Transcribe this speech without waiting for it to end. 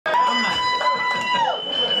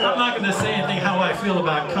I'm not going to say anything how I feel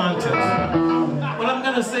about contests. What I'm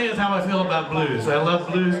going to say is how I feel about blues. I love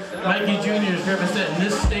blues. Mikey Jr. is representing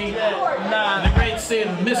this state, the great state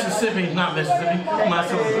of Mississippi, not Mississippi,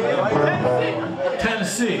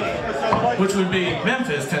 Tennessee, which would be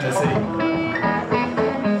Memphis, Tennessee.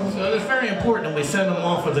 So it's very important that we send them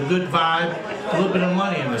off with a good vibe, a little bit of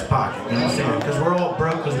money in his pocket, you know what I'm saying? Because we're all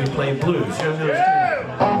broke because we play blues. You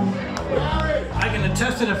understand? I can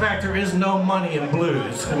attest to the fact there is no money in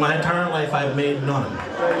blues. In my entire life, I've made none.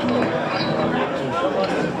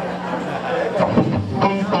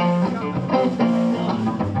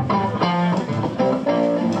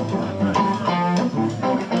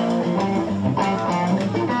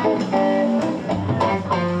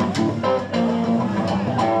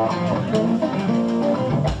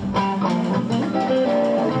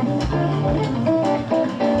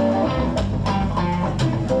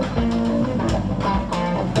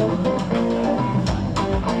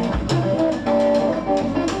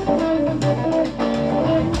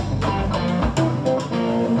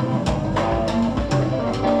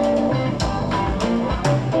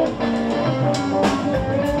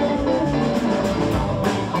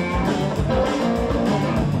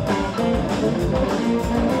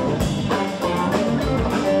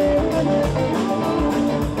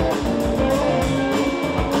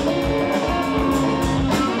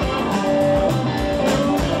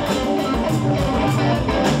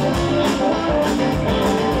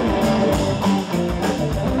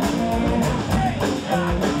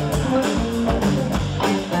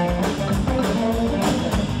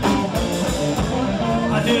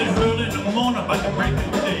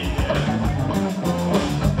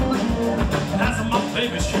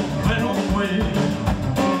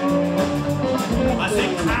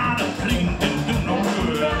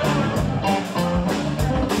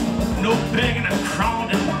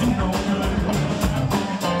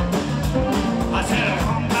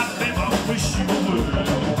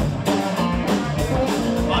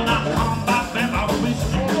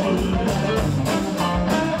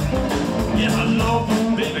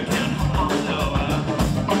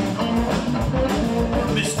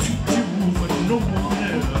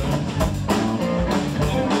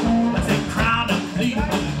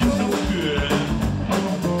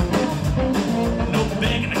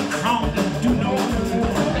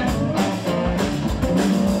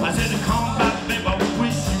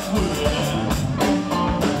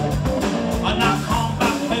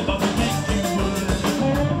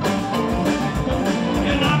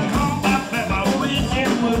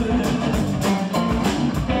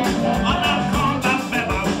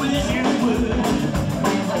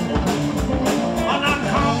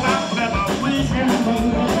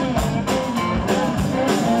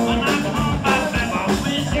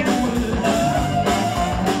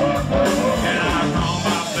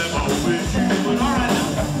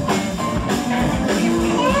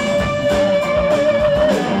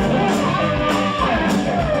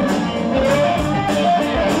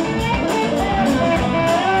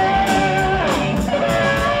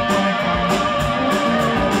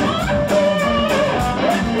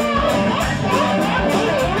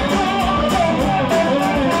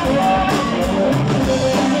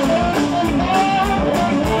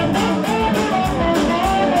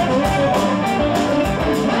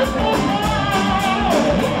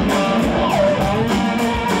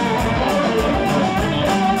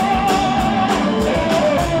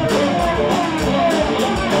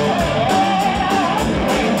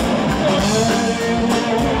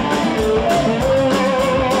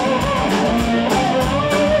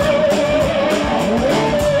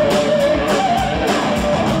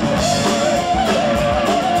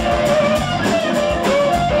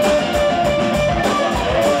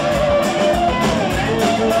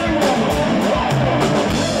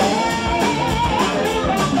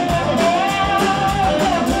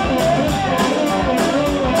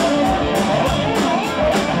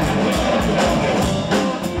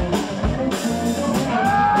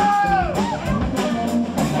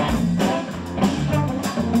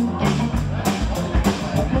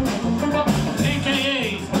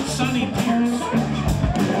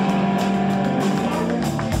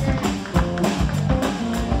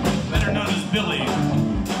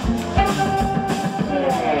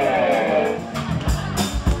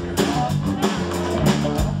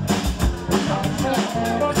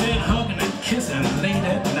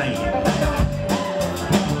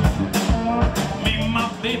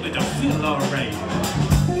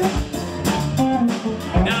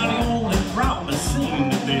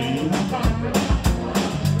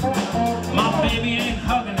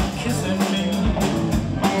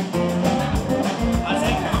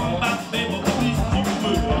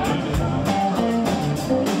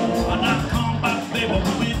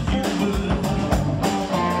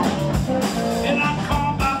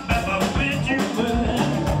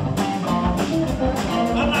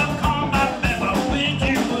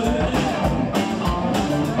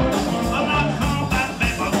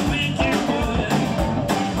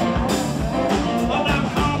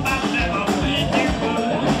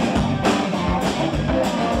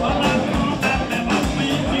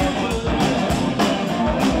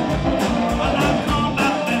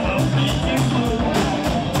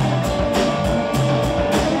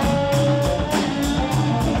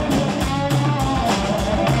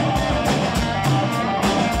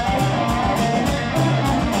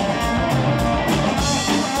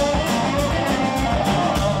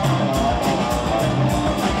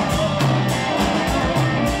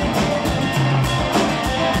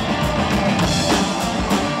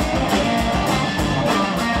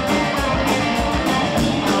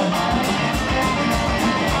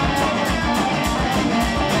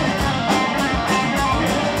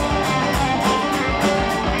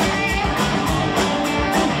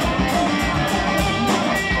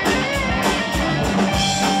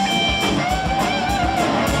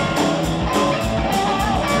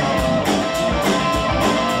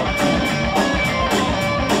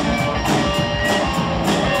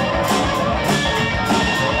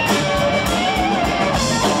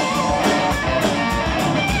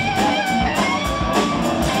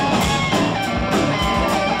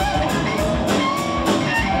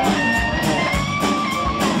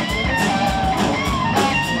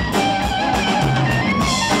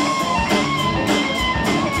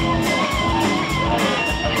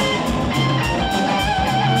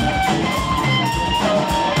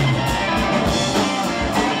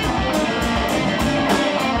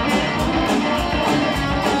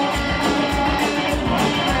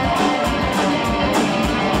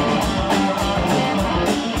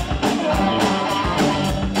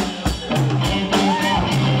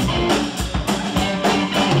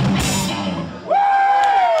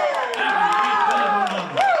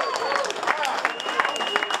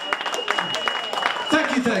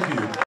 thank you.